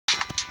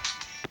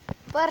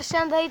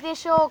Përshëndetje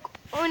shok,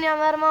 unë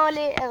jam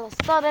Ermali edhe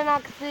sot e na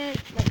këthy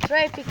me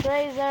Traffic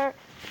Racer.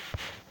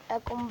 E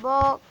kum bo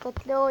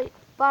këtë loj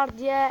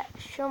pardje,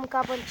 shumë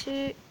ka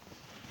pëlqy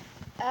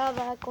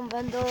edhe e kum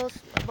vendos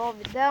me bo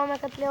video me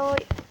këtë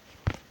loj.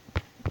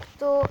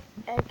 Këtu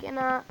e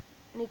kena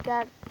një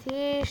kart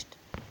thjesht.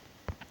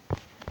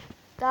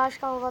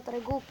 Tash kam va të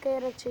regu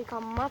Keret që i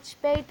kam ma të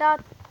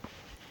shpejtat.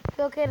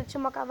 Kjo Keret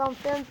që ma ka dhon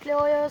film të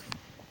lojës.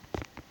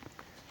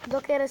 Do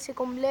Keret si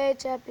kom blej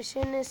që e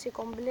pishini si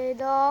kom blej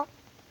do.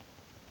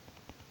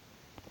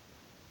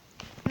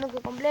 Nuk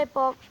e kom blej,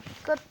 po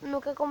këtë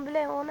nuk e kom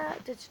blej une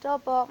të qëto,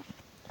 po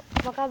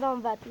ma ka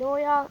dhon vet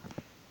loja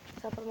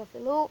sa për me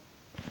fillu.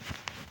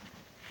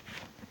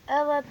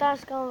 Edhe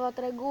tash kam va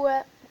të regue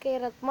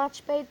Keret ma të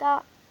shpejta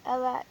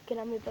edhe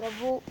kena mi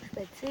provu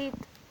shpejtësit.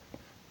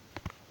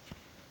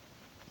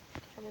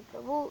 Kena mi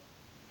provu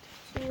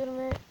të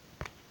qyrëmi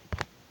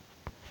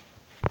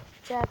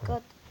që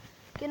këtë.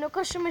 Kjo nuk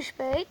është shumë i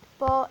shpejt,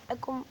 po e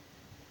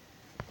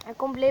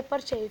kum blej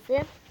për qefi.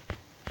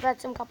 Vetë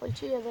që më ka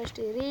pëlqy edhe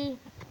është i ri.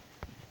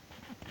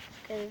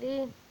 Është i ri.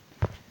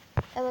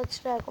 Edhe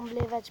qëto e kum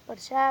blej veç për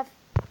qef.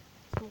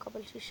 Se më ka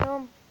pëlqy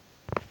shumë.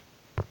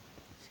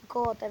 Si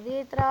kohët e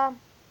vjetra.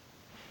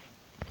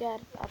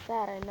 Kjerë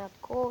atëre në atë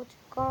kohë që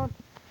kanë.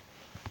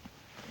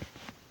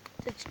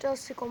 Se qëto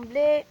si kum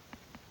blej.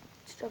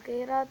 Qëto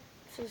Keret,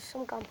 se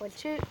shumë kam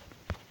pëlqy.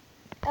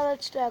 Edhe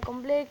qëto e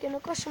kum blej, kjo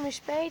nuk është shumë i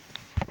shpejt.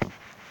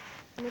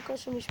 Nuk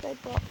është shumë i shpejt,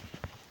 po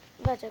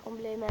veç e kom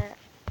blej me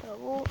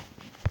provu.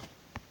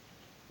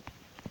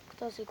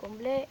 Këto si kom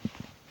blej.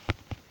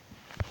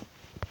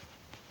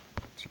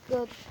 Që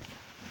këtë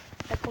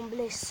e kom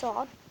blej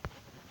sot.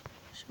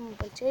 Shumë më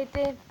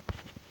pëlqeti.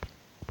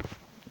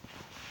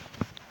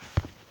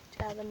 Që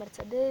edhe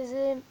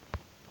Mercedesi.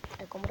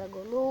 E kom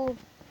regullu.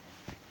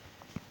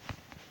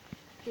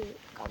 Ki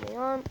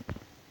kamion.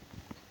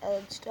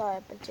 Edhe qëto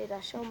e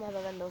pëlqeta shumë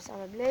edhe vendosa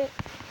me blej.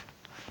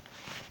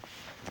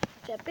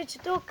 Që për që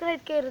tu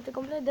krejt Keret e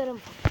komplet dërëm.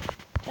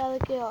 Që edhe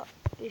kjo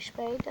i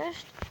shpejt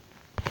është.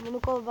 Më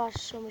nuk o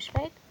bashkë shumë i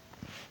shpejt.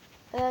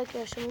 Edhe kjo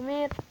është shumë i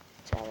mirë.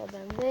 Që edhe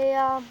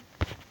BMW-ja.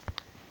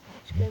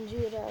 Që kjo në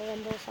gjyre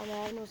vendosa me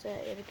ernu se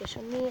i rike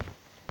shumë mirë.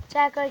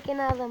 Që e kjo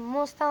kena edhe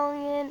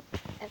Mustangin.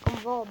 E kom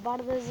bo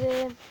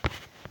bardhëzi.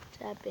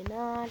 Që e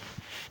pinal.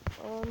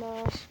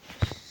 Onash.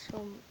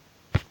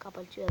 Shumë ka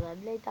pëlqy edhe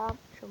blejta.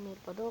 Shumë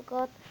mirë për do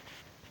këtë.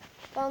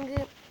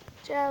 Tangi.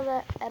 Që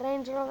edhe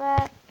Range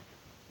Rover.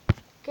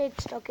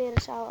 Këtë qëto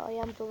Keret që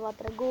jam të va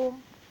të regu.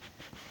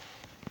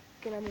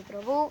 Kena mi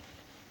provu.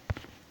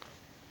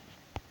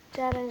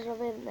 Që Range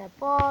Rover në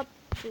pat.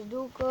 Që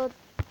duket.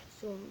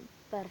 Shumë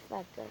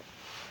perfekte.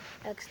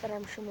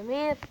 Ekstrem shumë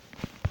mirë.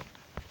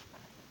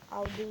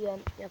 Audien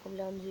ja kom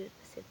lënë gjyrë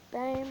si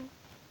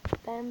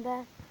pembe.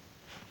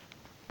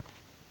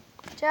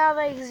 Që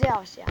edhe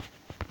X-jasja.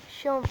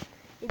 Shumë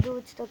i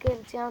duhet qëto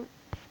Keret që janë.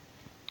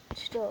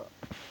 Qëto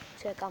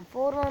që e kam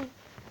formën.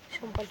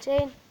 Shumë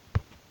pëlqenjë.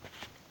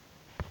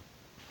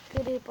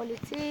 Këri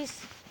policis,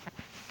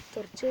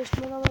 turqisht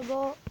më në me bo,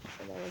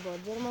 edhe me bo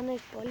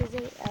gjermanisht,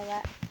 polici, edhe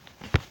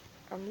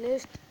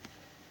anglisht.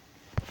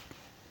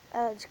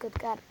 Edhe që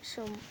këtë kërë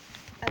shumë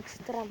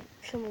ekstrem,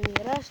 shumë i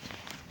mirë është.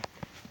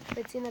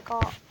 Pecin e ka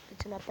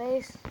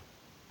 105,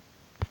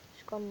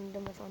 shkon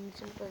dhe me thonë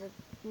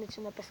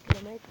 105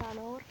 km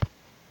në orë.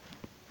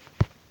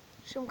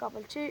 Shumë ka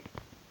pëlqy.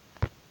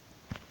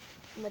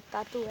 Me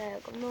tatu e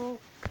kom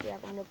nuk, ja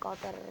kom nuk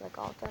 4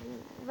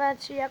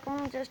 veç ja kom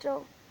nuk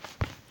qështu.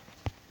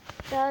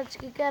 Që edhe që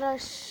ki kërë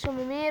është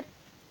shumë i mirë.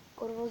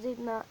 Kur vozit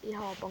na i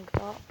hapën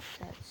këta,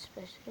 që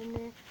shpesh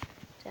hini,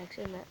 që e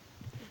këshime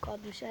në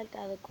katë mshelte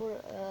edhe kur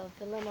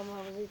fillon në më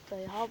vozit të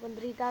i hapën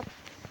dritat.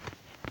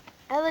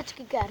 Edhe që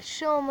ki kërë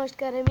shumë është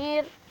kërë i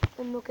mirë,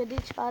 nuk e di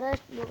qëfar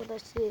është, nuk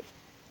është si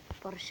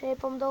Porsche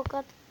po mdo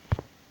këtë.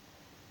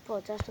 Po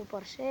që ashtu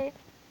Porsche.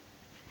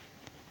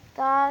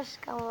 Tash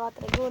kam va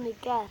të regu një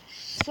kërë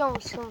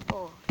shumë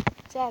po.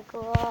 Që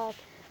ku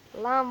është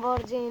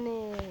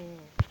Lamborghini.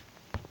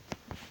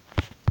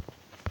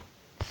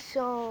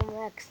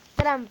 Shumë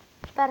ekstrem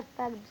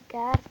perfekt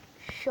kërë,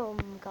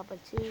 shumë më ka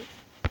pëlqy,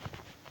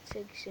 që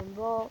këshim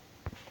bo,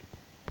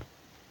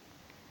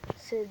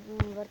 si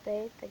në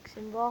vërtet e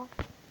këshim bo,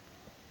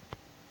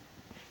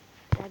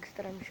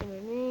 ekstrem shumë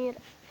i mirë,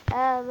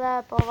 edhe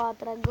po va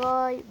të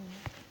regoj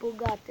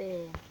Bugatti,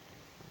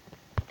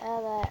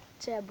 edhe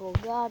që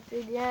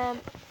Bugatti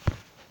djem,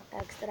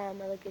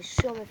 ekstrem edhe ki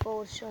shumë i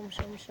forë,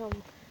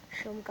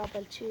 shumë ka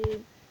pëlqy.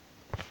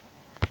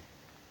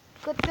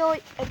 Këtë loj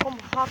e kom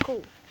haku.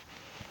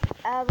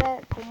 Edhe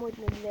kom mujt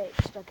me blej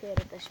qëto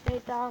Keret e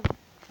shpejta.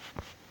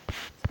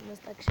 Se mës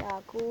të kësha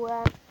hakue.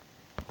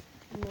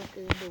 Nuk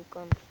i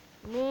duken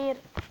mirë.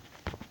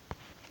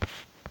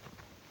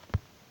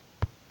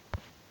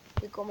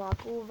 I kom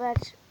haku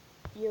veç.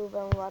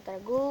 Juve më va të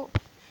regu.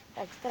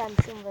 Ekstrem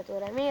shumë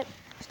veture mirë.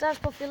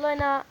 Shtash po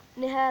fillojna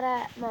një herë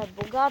me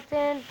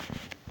Bugattin.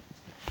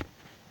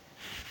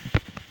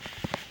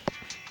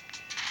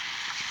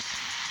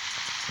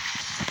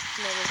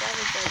 Me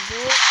Bugattin të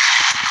regu.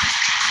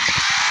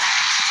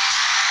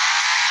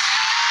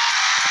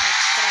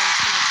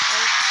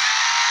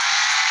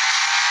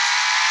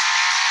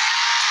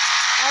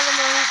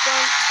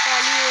 Lutën,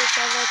 falire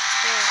që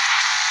vetë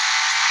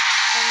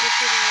kam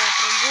dëshirë nga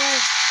tregu.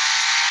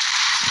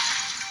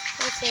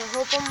 Ose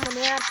hopëm më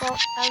njerë, po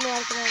edhe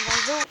njerë këne më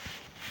vazhdu.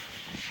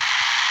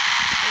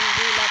 Në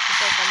vila të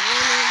të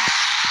kamionin.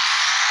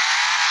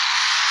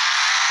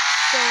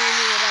 Kemi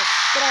një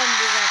ekstrem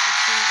bugat që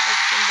shumë e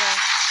këshëm bë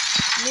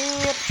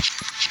mirë.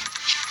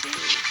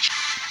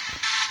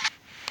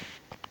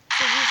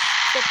 Që gjithë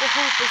që po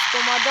hupës, po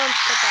ma donë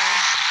që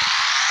këtarë.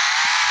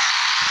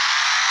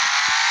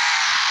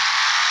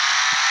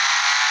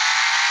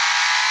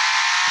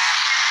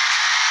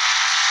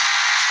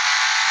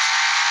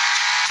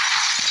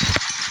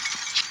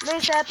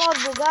 Nëse e pas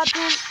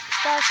bugatin,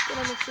 tash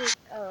kena më qysh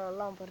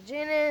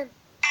Lamborghini.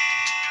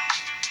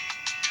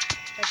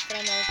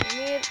 Ekstrem e të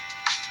mirë.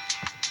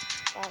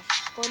 Tash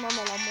shkojna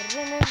me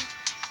Lamborghini.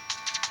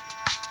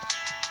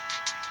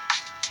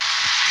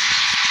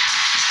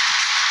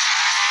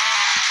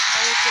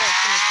 Edhe kjo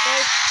është një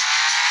shpejt.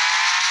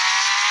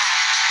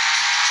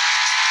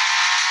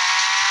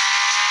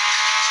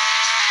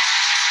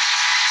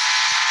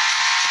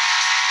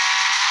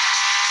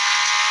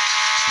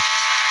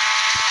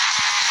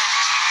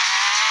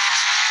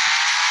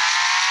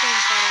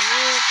 Shumë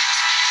karinur.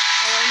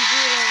 Edhe në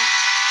gjyren,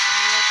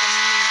 vetëm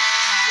një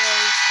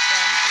gjejsh,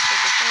 përse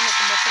të shumë,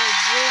 këmë trej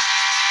gjejsh.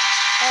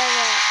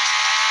 Edhe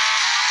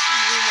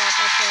gjyma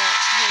të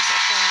hejtë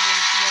të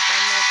ngrimë që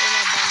më të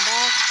në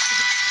bandak.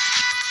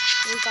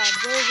 Rika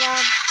gjejza,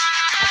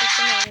 atë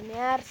shkënë edhe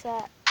njerë se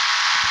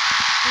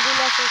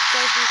ngula se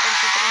shkejsh një kom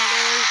që të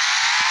rëndoj,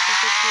 që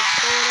të që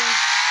shkorin.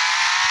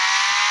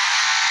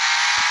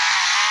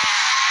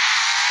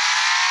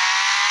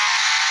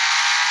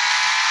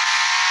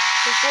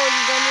 Të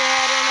folën dhe një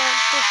herën,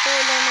 të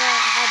folën e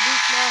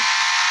habitme.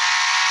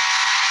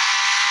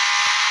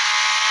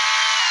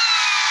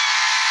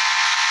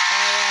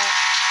 Edhe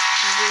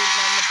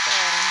ngullë më të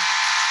parën.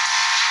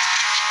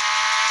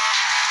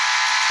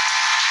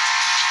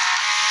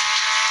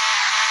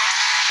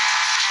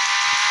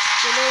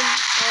 Qëllëm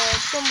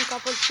shumë ka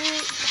pëlqy,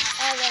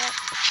 edhe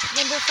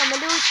vendosa me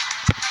lujt,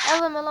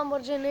 edhe me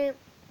Lamborghini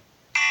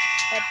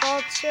e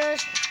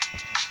patëshës,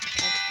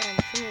 ekstrem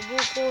shumë i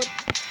bukur,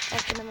 e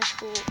këne me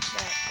shku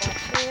dhe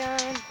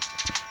Porsche-jan,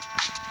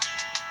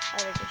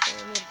 edhe që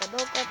shumë mirë të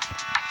doket.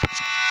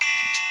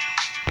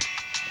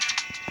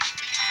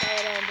 Se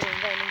e rëndru në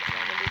venin që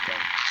me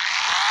lujtën.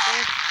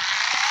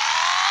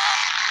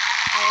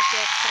 Edhe kjo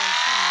ekstrem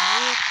shumë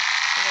mirë,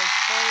 edhe i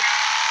shpejt.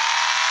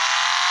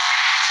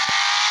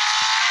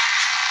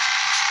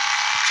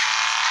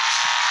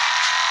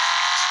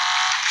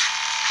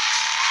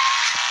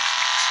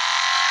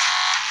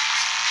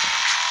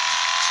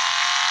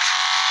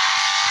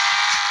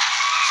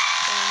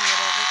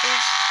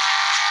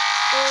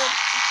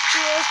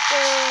 Kjo është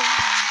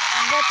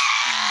vetë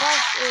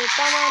bashkë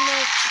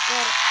tamanës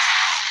për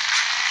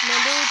me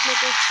lujt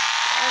nuk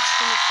është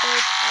shumë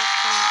shpejt,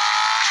 është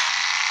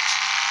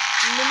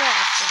në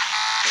mesë.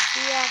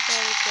 Shpejtia për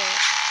edhe kjo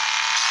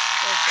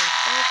është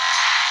shpejt.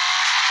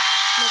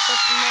 Në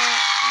këtë më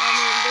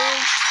një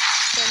lujt,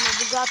 se në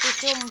bugati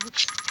shumë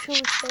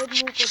shpejt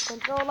mu këtë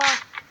kontrola.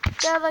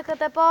 Që edhe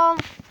këtë e pa,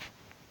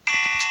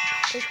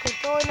 të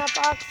shkurtojnë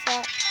pak se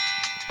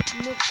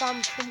nuk kam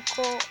shumë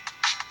ko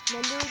me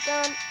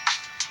lujtën.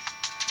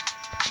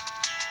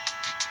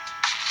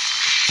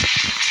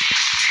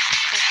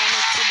 Se kam e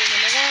shkudu me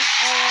në ven,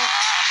 edhe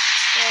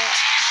se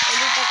e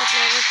luta këtë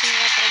lojët që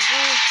nga të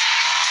regu.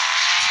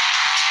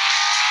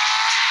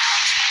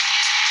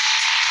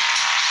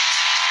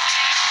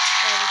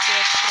 Edhe që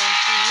e ekstrem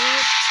shumë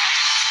mirë.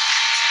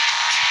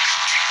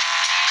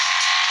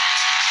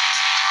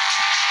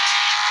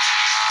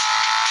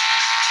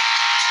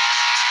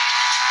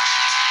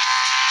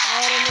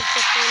 Aere nuk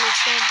të foli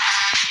shumë,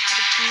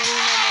 që të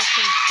mërina ma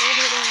shumë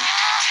shtohirin.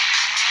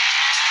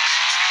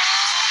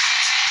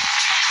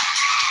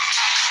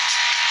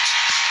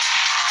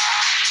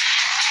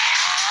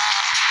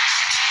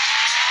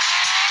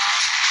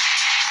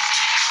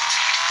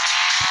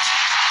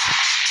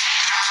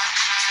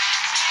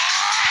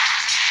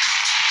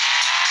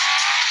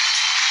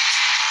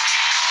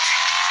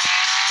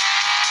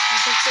 Në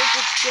të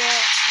shtetët që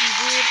në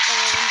gjyrë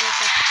edhe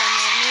vendosa që ka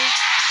mërni.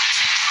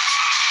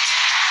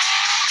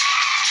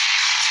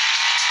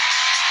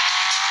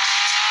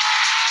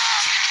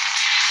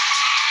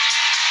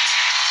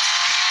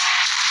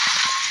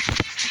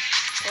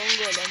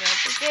 Ngole me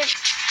atike.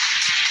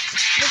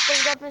 Nuk të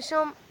zgat me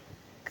shumë,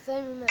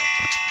 këthejmë me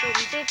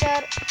turën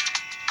tjetër.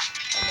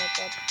 E me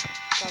këtë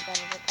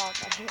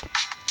 4v4.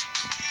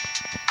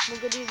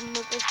 Nuk e di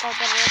nuk është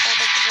 4v4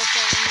 të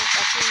përshëve me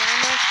patu në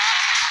anës.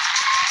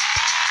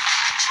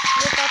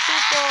 Me patu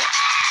po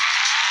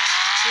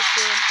që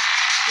të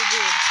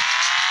gjurë.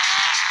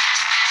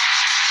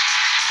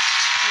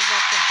 Në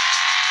zatëm.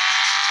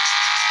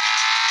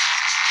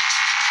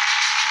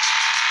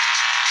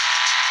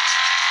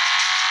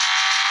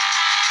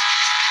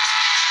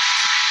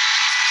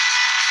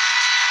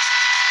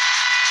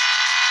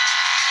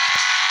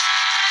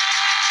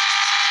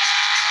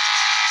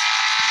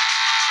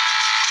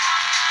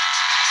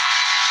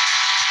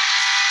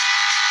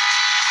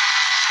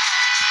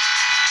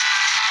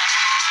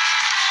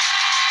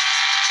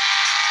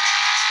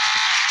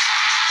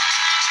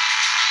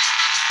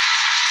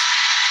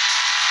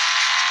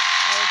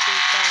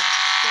 Shpejtar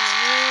shumë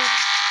mirë.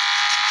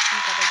 Më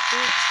ka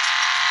pëlqy.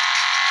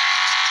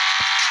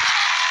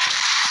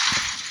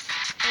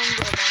 Unë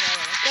do të nga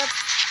dhe këtë.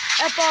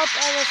 E pot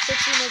edhe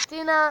shpecinë e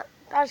tina.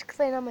 Tash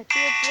këthejna me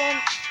tjetërën.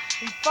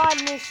 Më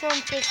falni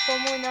shumë që s'po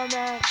mujna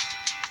me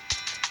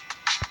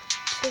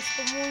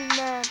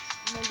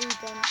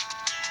lutën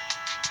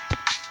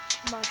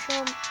ma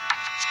shumë.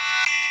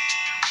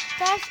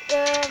 Tash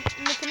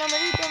në kina me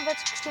lutën veç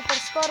kështu për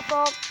skor, po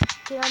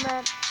kina me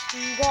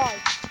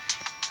ngajt.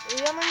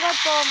 Jo me ngajt,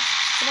 po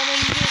kina me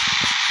ndjek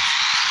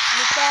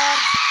në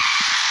tarë,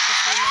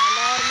 kështu me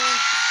alarmin.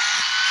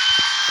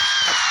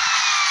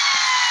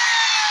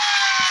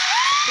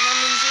 Kina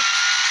me ndjek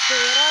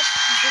Keret,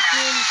 ndjek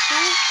një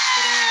mësu,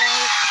 për në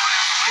vajt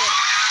për.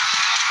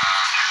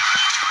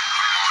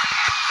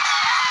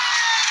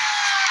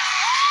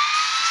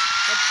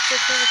 E të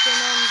shpeshe dhe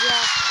kena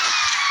ndjak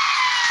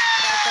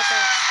pra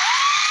këta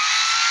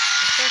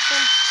në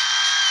sesën,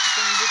 të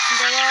më dhëtë në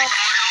dolar,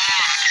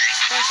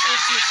 tash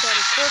është në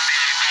qëri kut,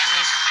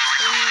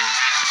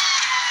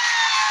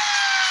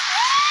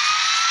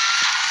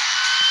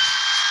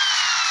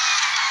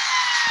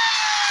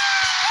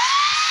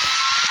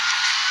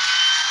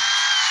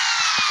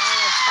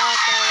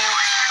 pak edhe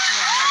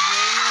në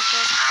hargjojnë e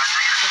këtë,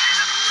 që të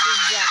më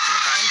dhëtë gjatë në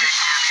tajnë.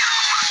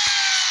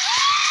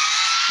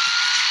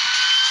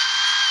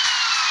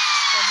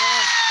 Të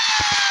dalë.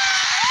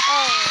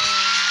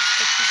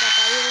 Këtësita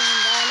pa irë në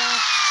ndala,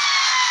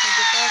 në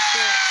të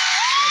pasë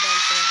të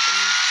dalë të rëtë.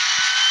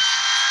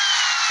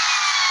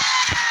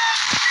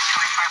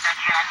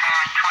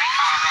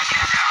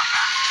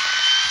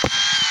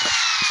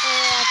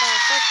 Ata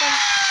sesën,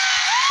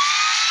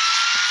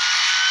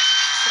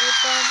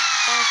 tretën,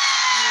 pas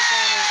në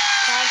kare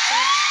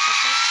kaltat,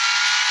 kaltat.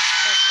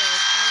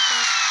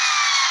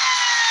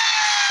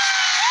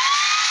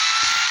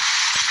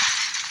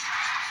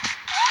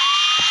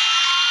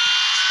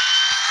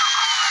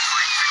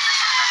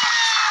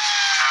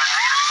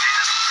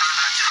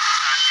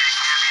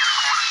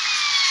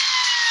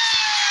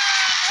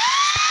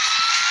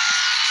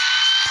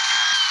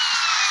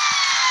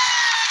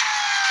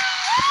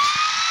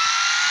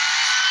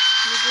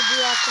 Në të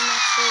dhja këna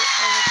ko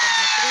edhe këtë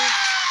në krujë.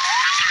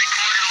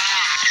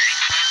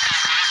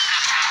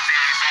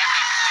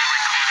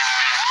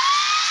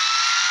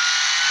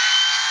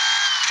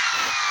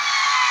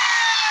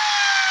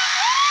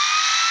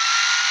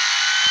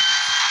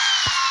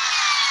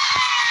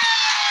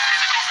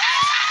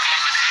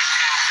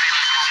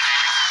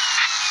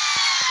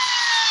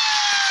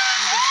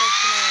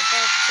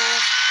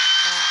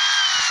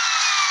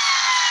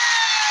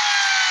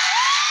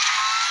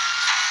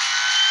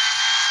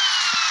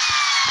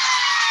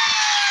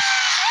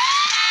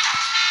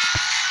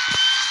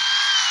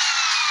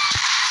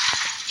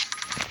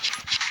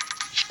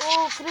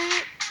 Kry,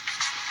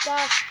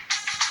 tash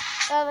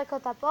edhe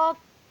këta pot,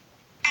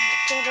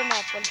 këndë me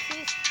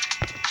policis,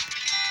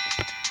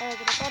 edhe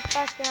këta pot,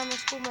 tash këna me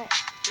shku me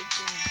të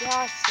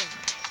gjasin.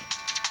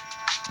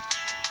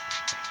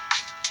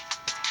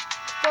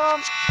 Këto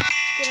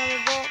këna me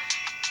bo,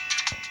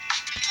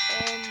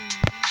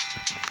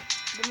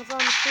 dhe më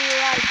thonë free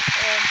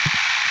ride,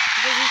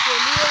 vëzit e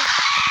lirë.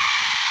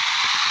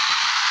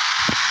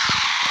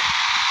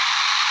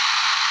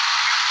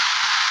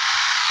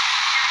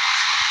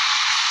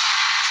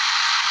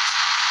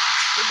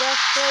 Dhe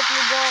shkret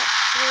një bo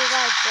free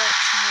ride për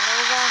në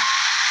rova,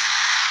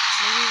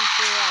 në një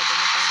free ride, dhe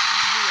më thonë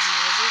në lirë në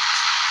vëzit.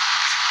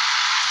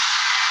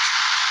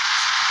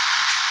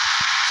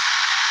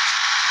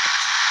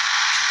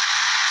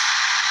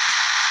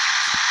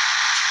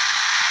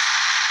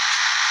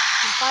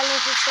 Më falën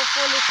që s'po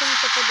foli shumë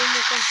që po du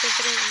mu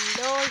koncentru në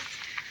loj.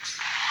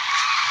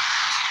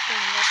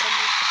 Shumë nga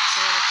trebu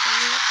që e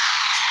rësëmit.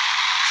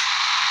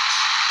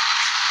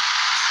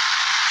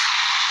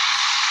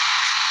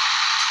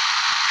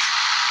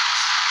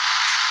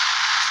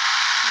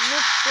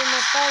 Nëpë me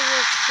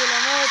 50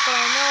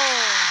 kilometra në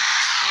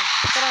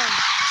atë tram,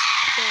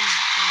 shumë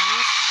të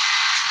njët.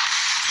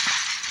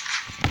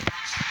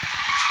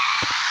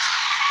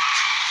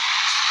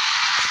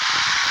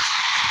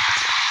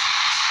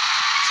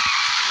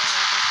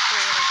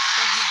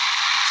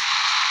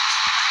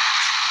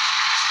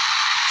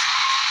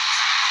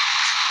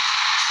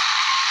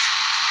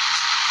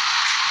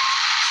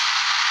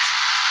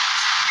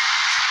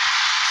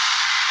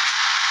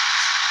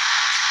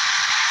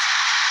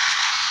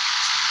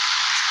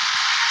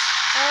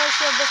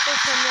 Që besoj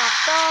se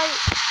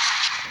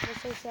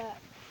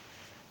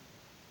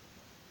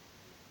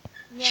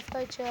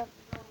mjaftoj, që e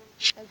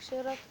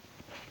këshirët.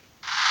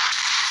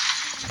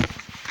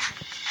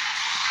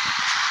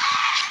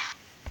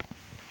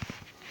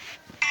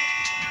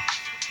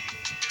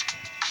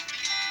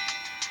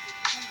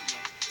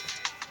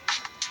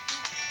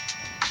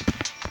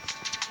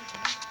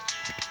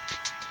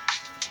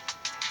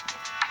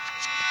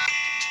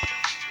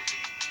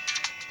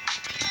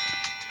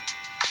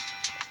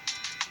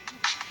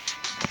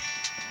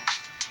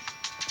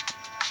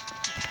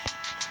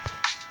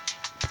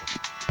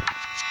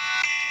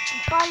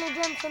 Falë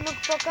gjemë se nuk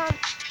po kanë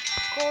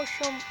kohë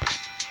shumë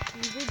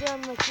në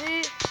videon me kry,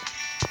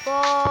 po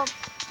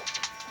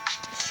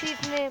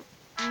shifni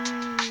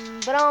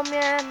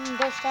mbrëmje,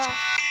 ndoshta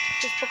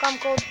që s'po kam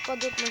kohë po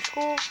du të më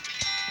shku.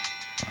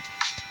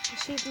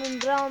 Shifni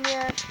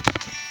mbrëmje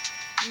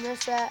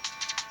nëse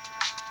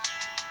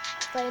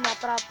kthejna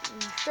prap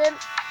në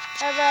shtëpi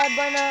edhe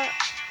bëjna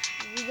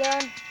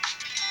videon.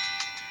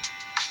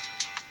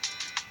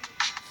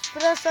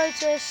 Shpresoj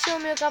që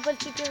shumë ju ka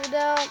pëlqy ky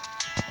video.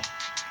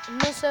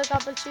 Nëse ka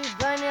pëlqy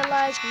bëjni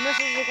like,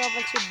 nëse ju ka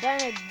pëlqy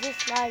bëjni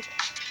dislike.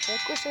 Dhe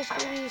kush e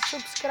shkruaj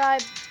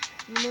subscribe,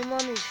 më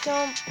ndihmoni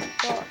shumë,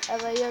 po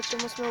edhe jo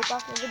që mos më u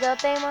pak në video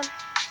temën.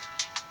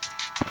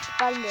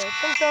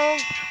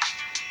 Faleminderit.